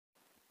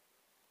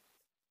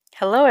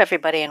Hello,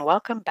 everybody, and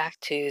welcome back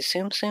to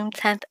Tsum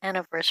 10th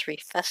Anniversary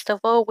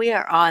Festival. We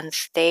are on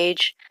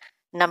stage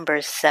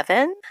number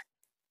 7,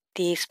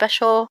 the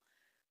special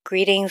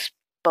greetings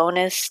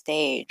bonus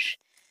stage.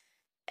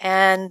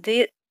 And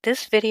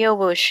this video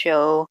will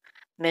show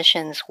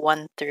missions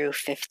 1 through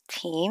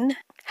 15.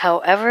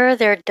 However,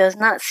 there does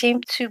not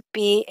seem to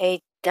be a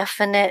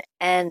definite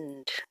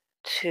end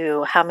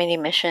to how many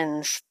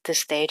missions the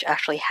stage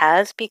actually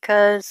has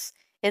because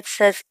it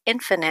says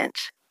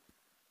infinite,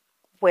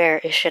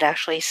 where it should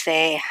actually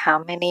say how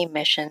many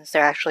missions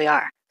there actually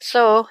are.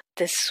 So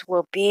this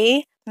will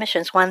be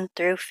missions 1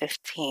 through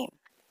 15.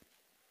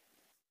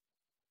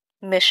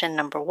 Mission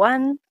number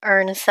 1,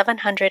 earn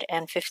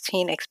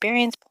 715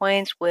 experience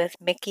points with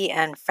Mickey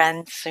and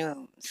friend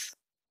Tsums.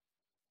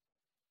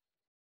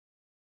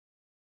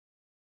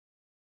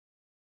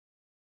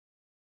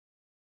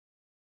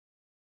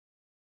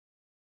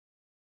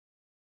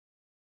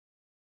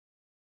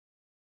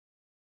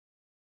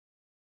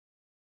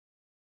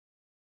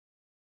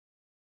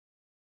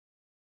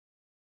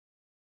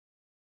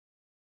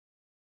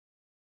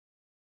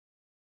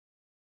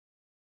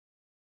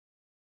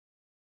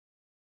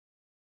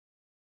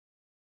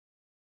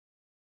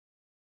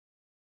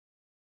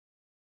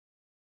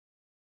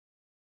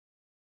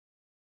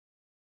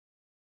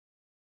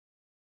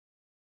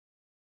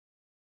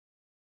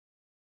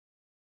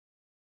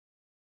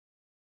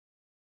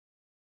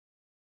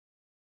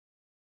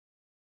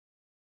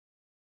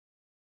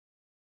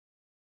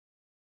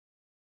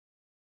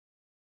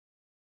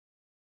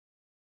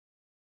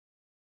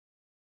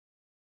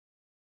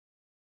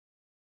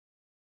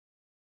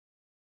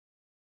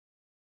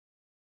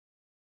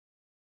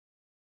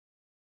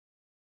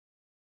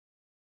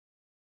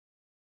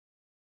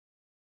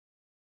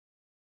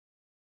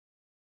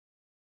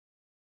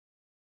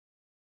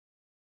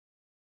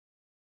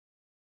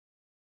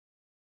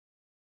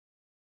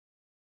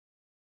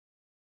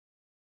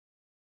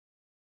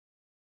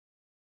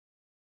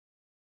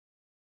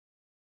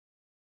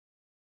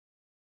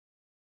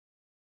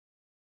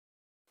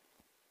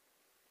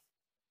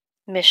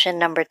 Mission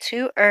number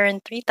 2,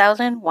 earn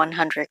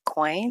 3,100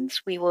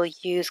 coins. We will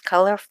use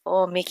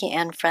colorful Mickey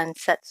and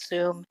friends set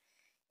Tsum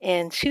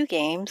in 2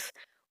 games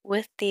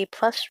with the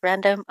plus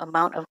random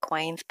amount of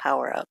coins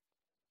power up.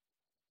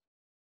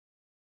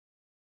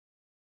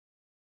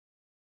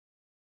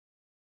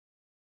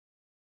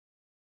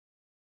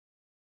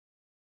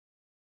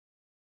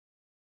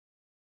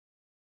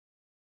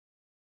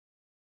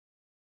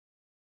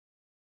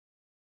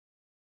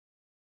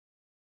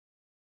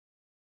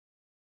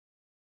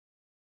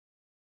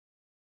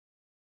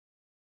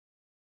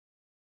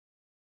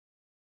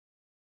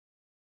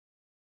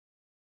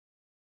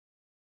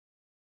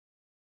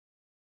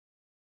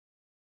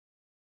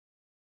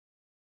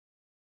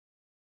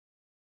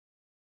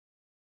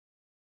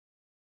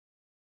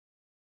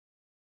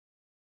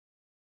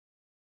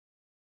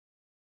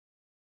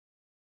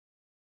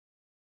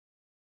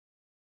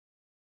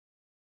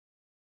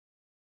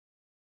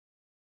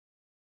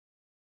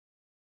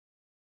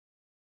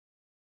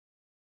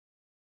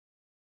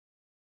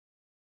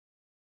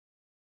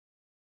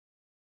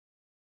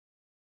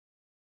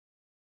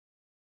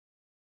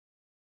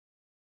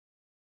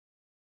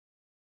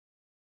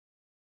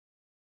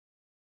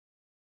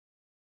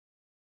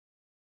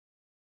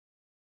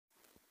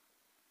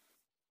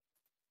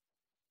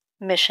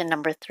 Mission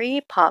number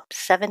 3, pop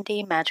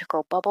 70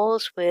 magical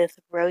bubbles with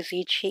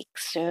rosy cheek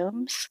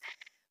Tsums.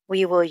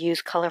 We will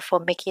use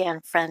colorful Mickey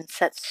and friends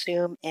set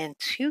Tsum in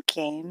 2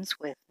 games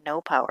with no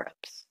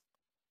power-ups.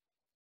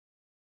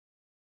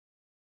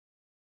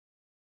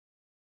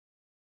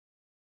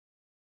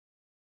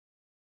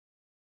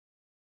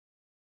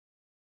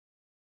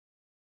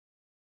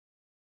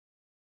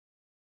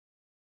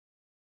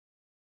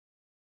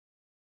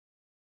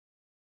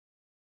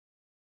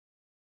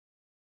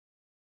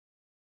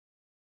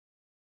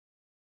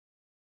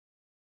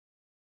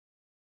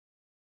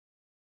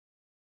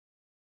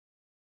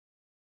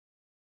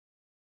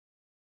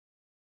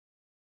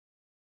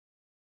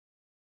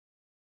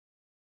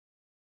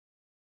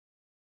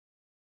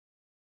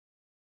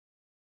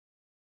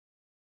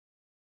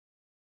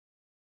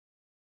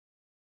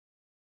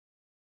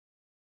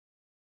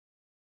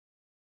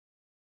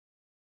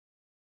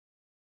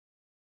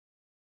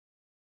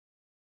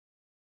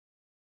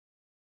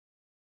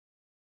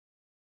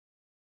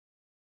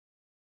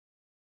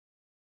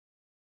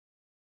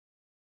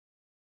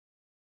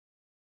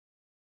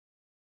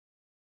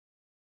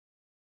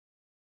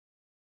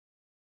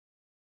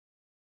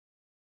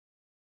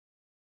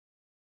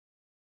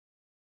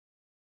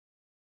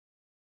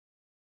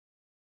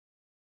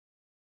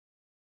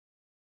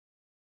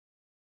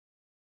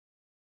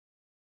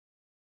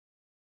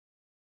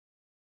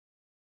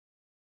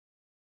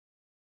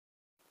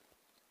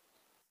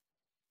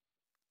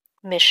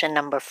 Mission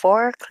number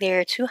 4,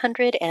 clear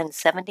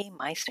 270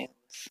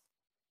 MyTsums.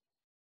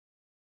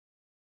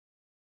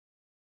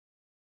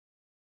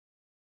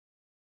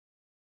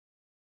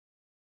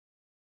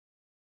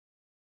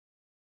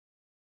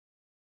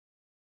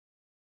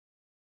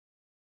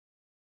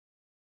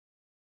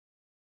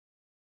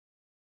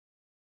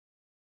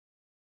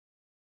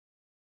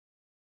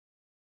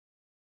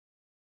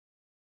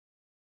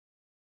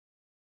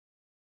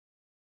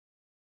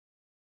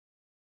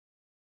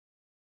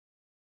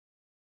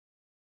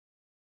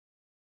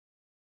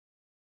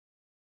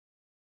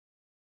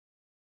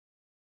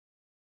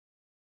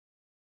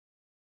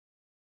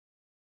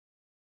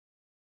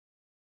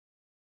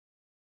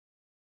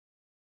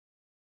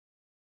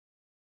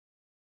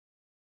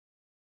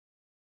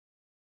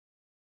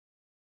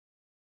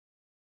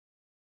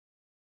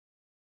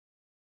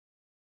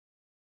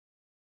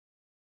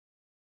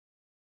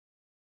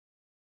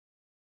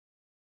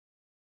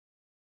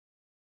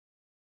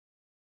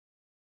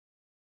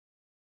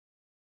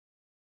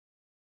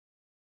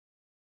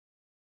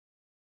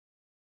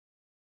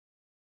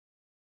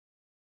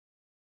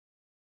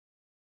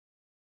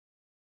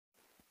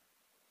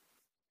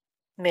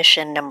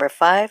 Mission number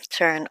 5,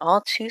 turn all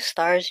 2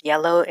 stars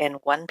yellow in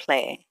one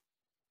play.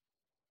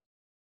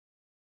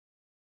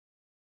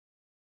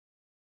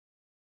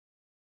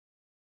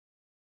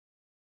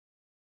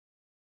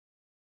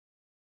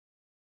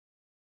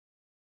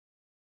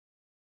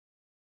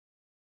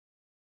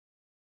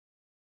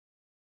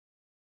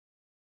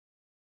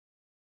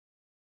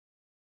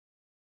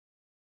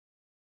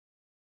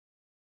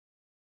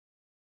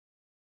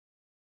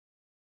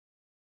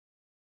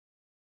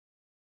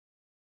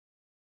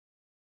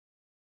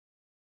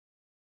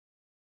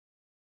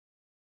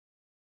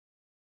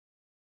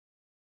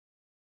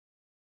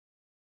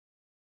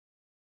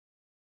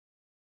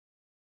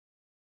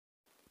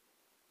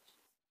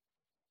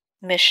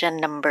 Mission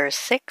number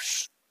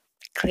 6,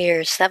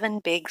 clear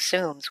 7 big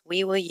tsums.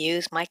 We will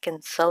use Mike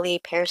and Sulley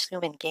pair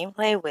tsum in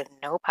gameplay with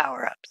no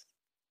power-ups.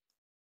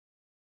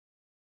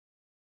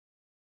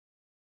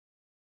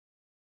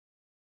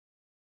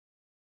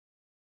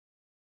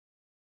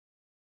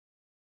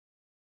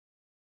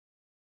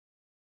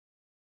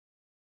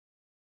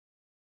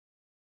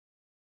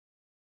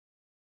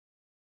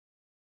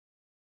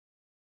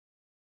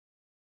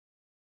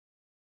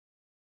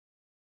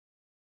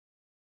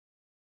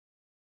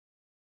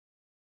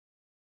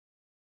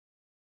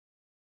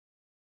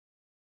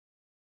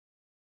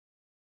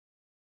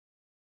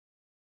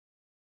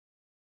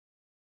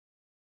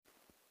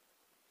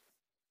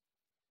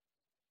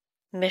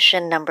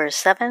 Mission number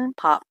 7,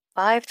 pop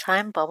 5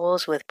 time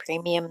bubbles with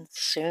premium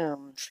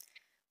tsums.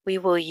 We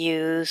will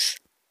use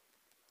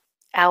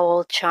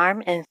Owl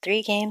Charm in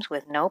 3 games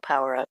with no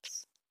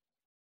power-ups.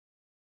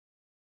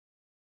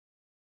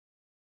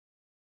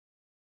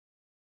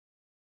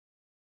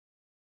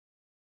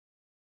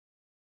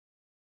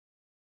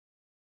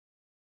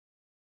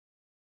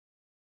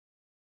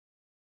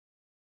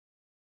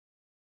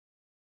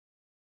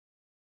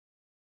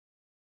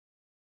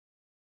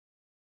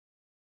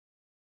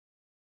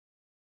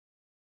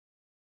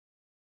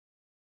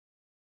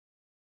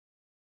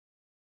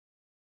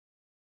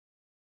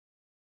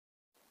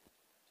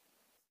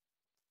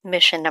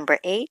 Mission number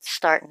 8,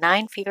 start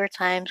 9 fever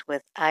times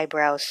with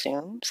eyebrow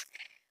tsums.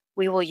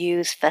 We will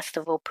use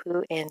Festival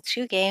Poo in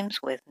 2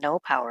 games with no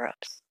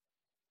power-ups.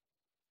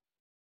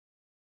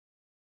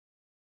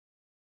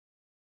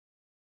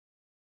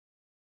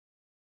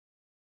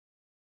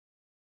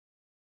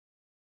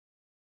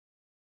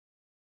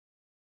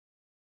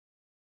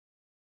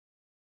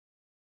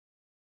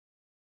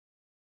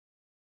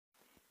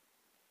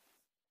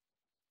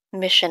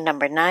 Mission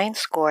number 9,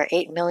 score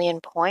 8 million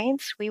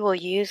points. We will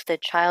use the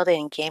child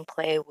in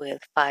gameplay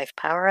with 5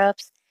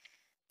 power-ups,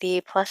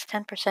 the plus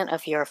 10%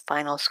 of your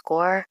final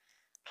score,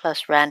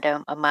 plus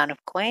random amount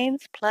of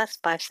coins, plus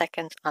 5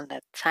 seconds on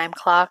the time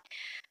clock,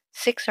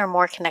 6 or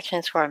more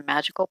connections for a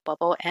magical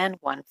bubble, and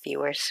 1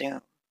 fewer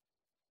tsum.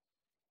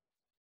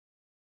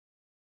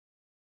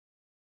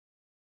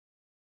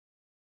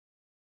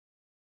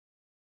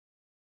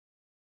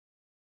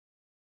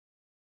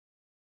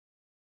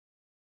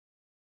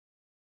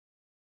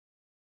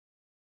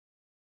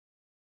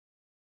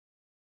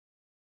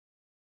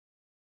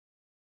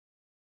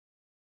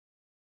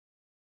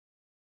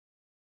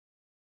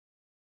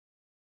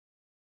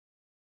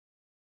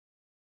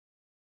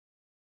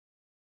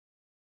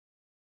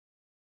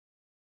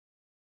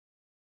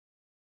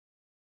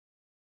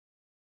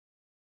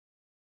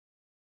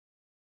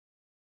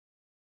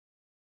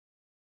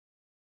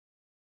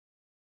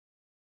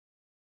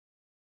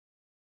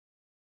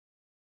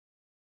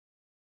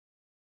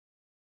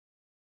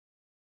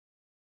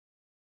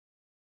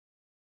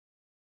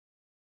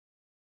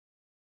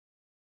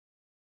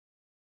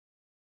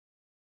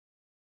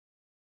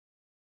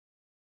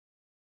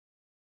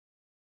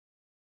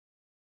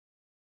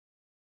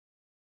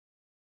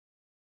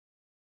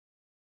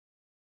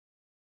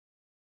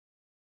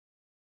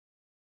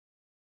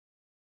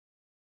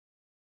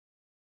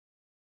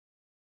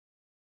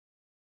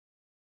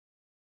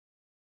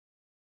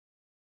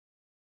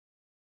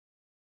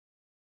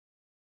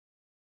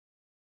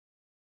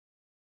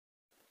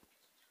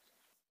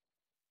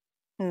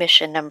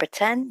 Mission number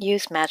 10,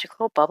 use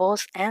magical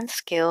bubbles and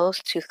skills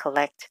to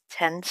collect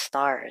 10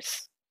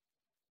 stars.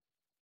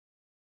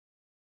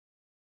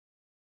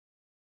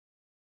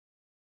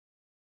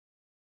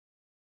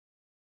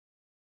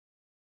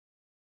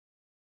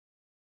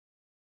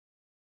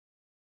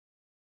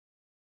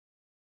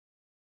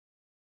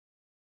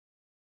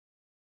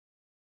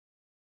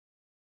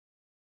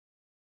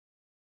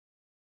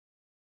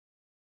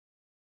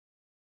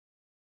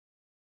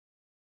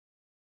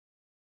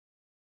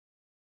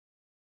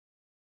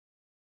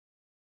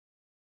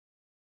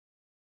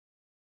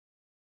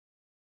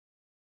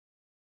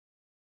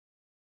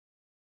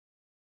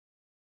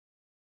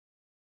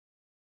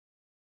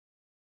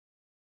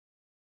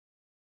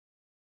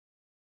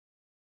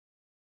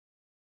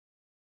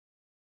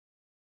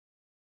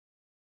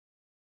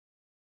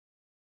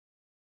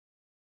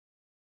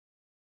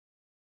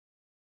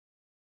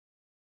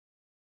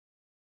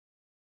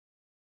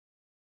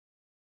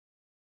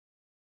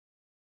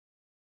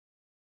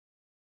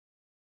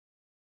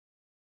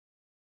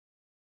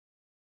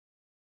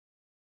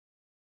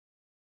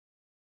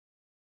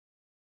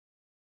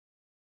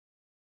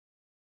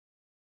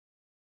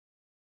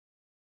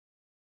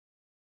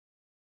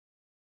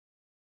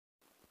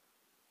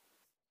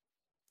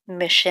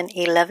 Mission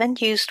 11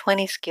 used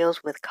 20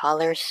 skills with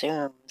collar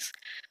Tsums.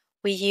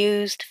 We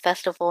used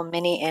Festival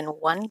Mini in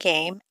one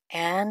game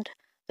and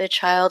the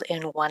child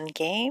in one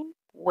game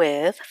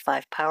with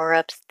 5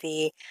 power-ups,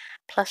 the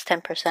plus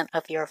 10%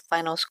 of your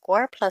final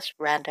score plus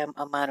random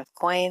amount of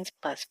coins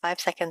plus 5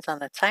 seconds on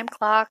the time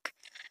clock,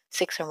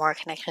 6 or more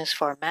connections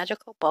for a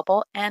magical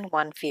bubble, and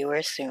 1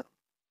 viewer Tsum.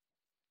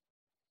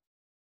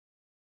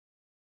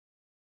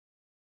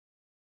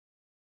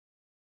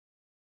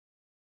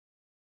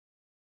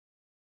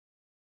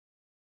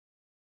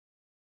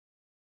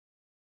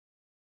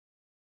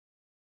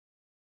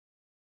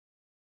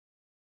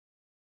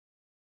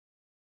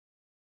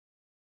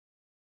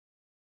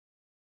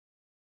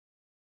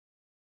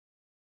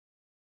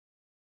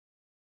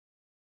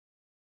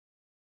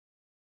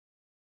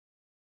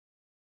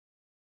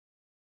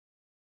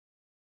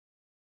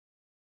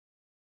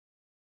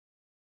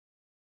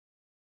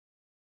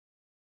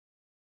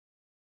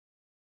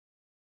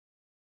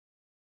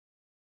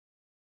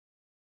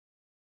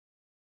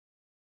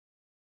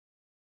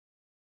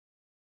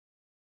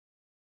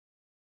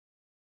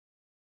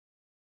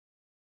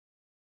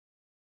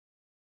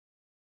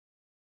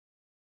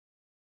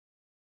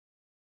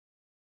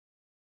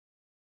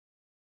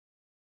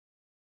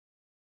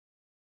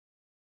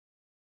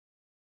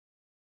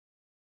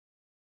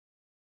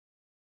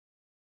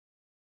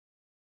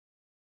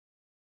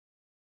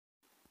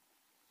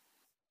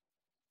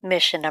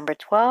 Mission number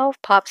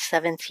 12, pop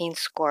 17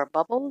 score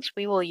bubbles.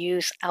 We will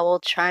use Owl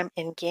Charm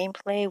in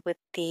gameplay with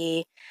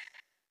the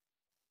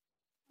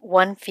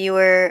 1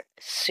 viewer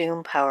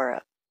Tsum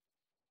power-up.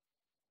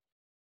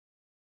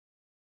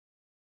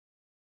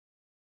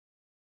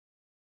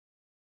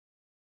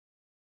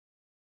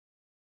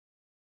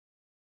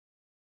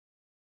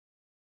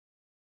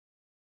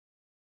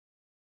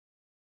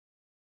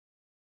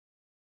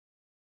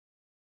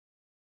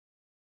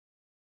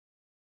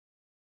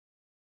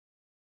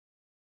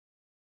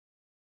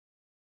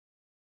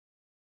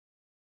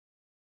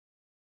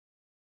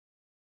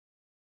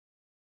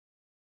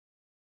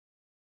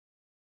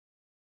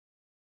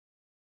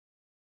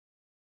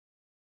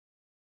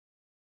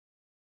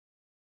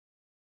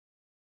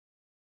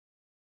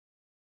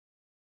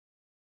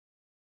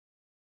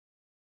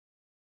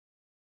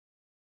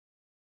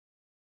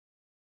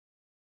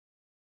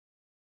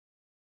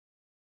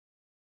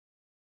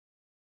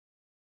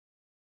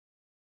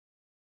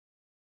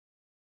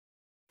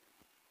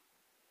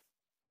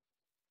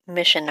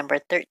 Mission number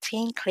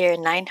 13, clear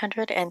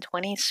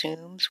 920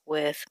 Tsums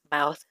with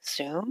mouth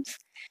Tsums.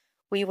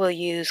 We will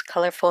use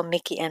colorful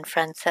Mickey and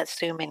Friends set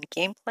Tsum in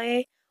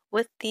gameplay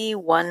with the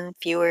 1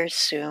 viewer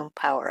Tsum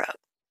power-up.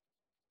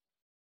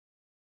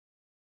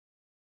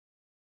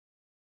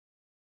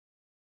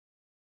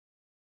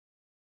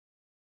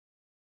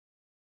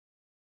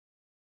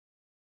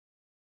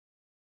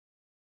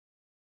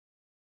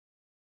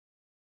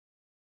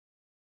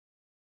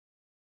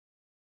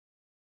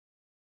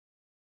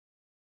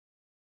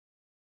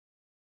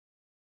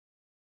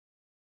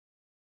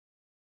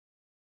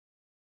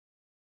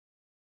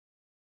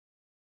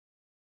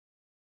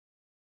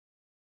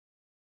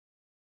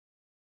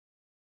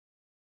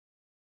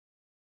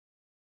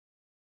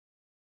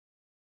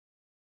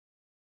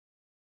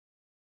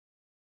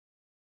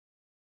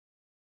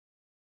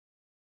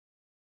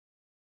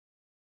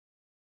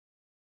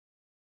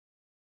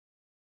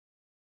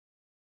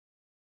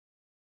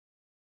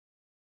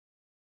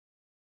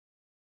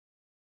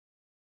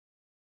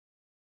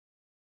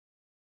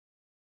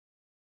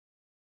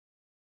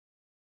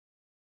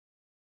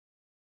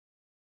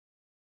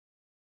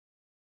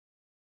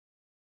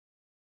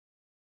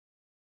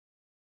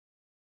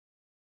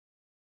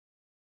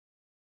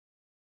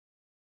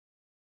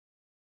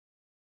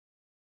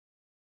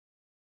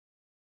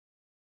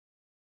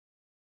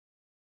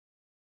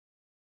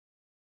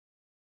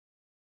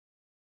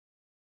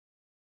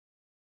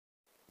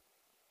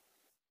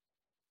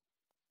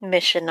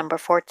 Mission number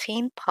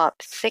 14,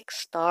 pop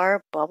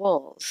 6-star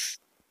bubbles.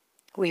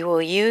 We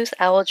will use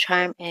Owl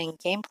Charm in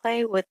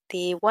gameplay with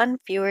the 1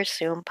 viewer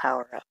Tsum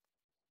power-up.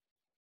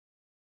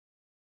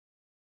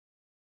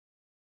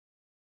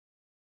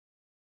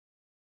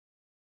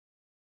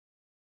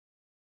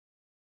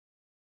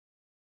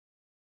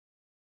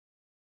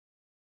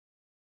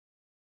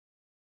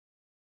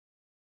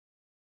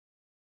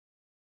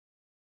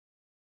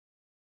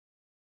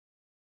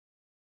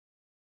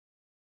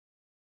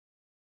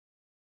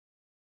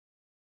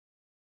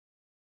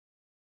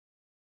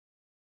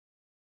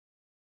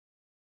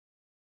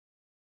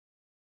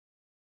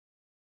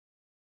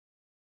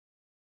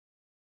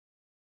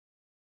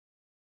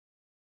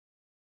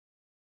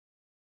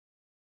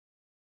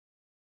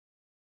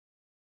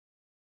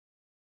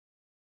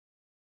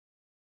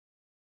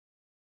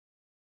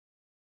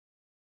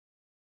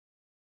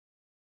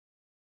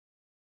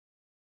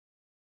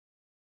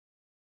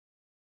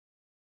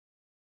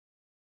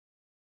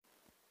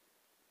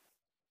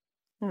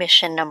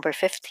 Mission number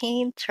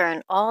 15,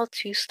 turn all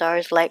 2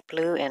 stars light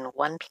blue in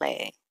one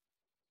play.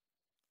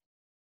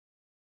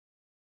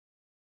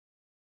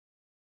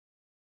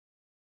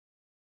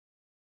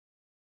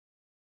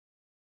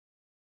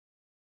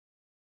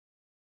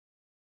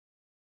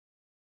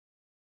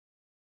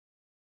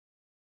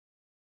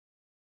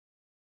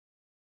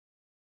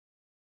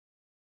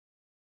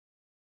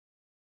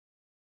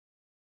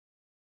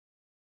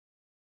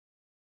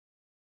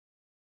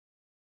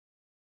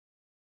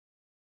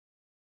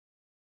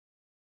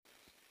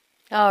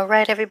 All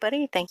right,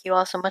 everybody. Thank you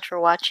all so much for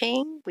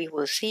watching. We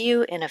will see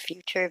you in a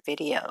future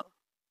video.